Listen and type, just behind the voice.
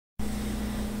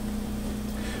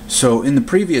So in the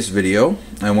previous video,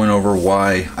 I went over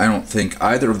why I don't think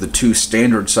either of the two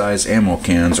standard size ammo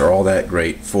cans are all that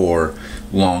great for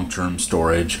long-term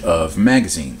storage of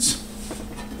magazines.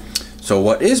 So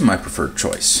what is my preferred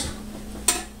choice?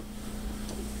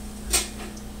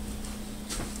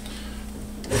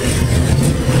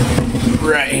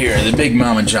 Right here, the Big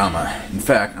Mama Jama. In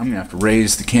fact, I'm going to have to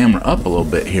raise the camera up a little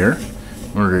bit here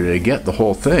in order to get the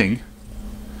whole thing.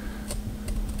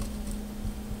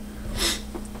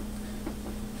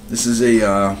 This is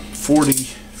a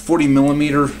 40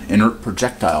 millimeter inert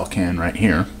projectile can right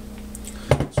here.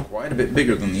 It's quite a bit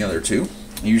bigger than the other two.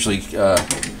 I usually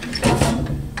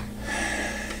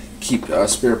keep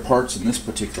spare parts in this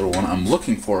particular one. I'm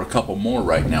looking for a couple more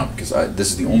right now because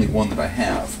this is the only one that I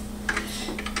have.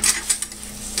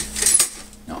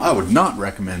 Now, I would not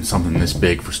recommend something this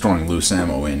big for storing loose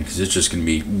ammo in because it's just going to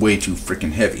be way too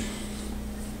freaking heavy.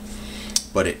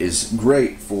 But it is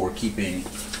great for keeping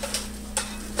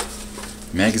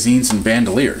magazines and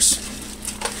bandoliers.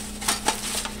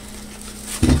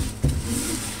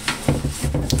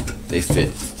 They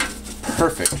fit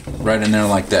perfect right in there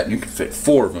like that. You can fit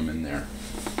 4 of them in there.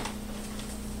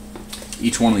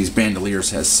 Each one of these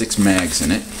bandoliers has 6 mags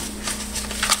in it.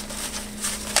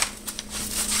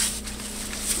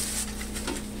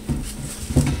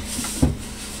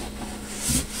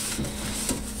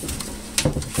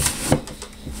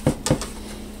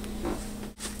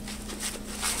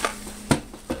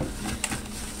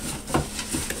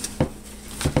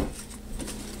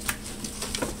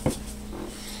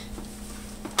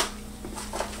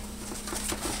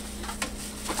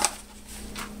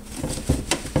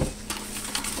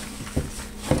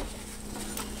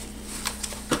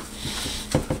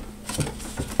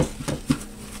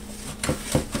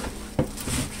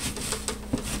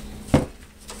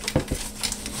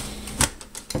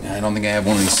 I don't think I have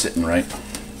one of these sitting right.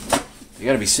 You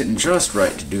gotta be sitting just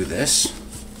right to do this.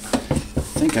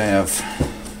 I think I have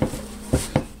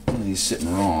one of these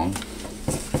sitting wrong.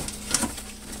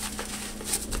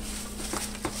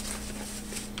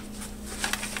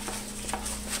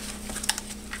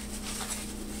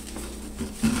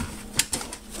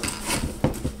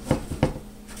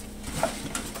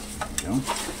 There we go.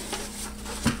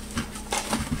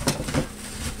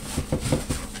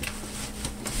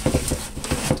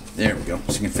 There we go.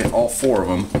 So you can fit all 4 of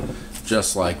them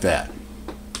just like that.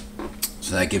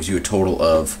 So that gives you a total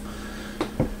of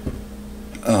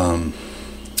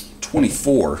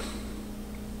 24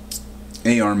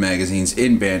 AR magazines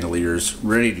in bandoliers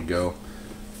ready to go.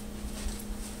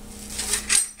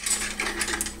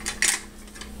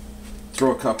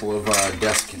 Throw a couple of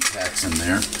desk tacks in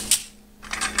there.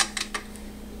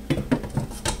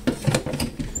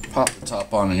 Pop the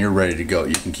top on and you're ready to go.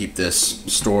 You can keep this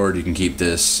stored, you can keep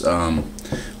this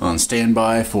on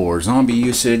standby for zombie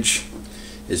usage.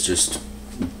 It's just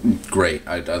great.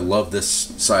 I love this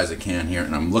size of can here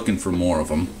and I'm looking for more of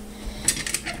them.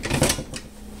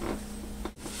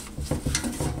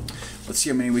 Let's see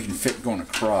how many we can fit going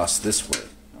across this way.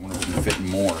 I wonder if we can fit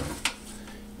more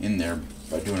in there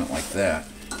by doing it like that.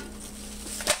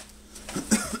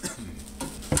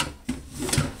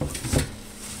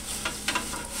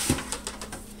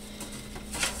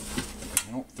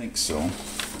 I don't think so.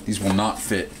 These will not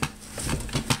fit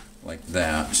like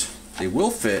that. They will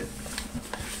fit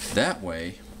that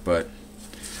way, but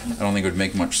I don't think it would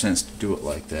make much sense to do it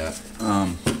like that.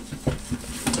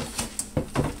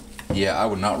 Yeah, I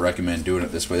would not recommend doing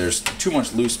it this way. There's too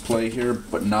much loose play here,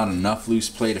 but not enough loose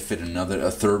play to fit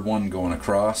a third one going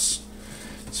across.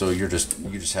 So you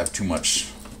just have too much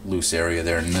loose area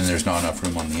there, and then there's not enough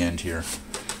room on the end here.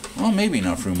 Well, maybe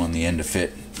enough room on the end to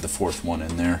fit the 4th one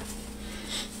in there.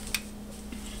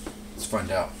 Let's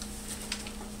find out.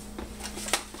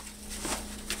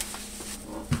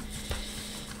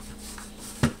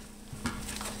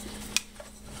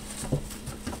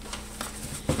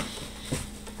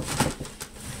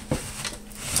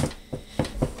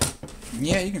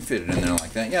 Yeah, you can fit it in there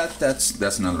like that. Yeah,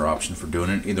 that's another option for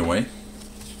doing it either way.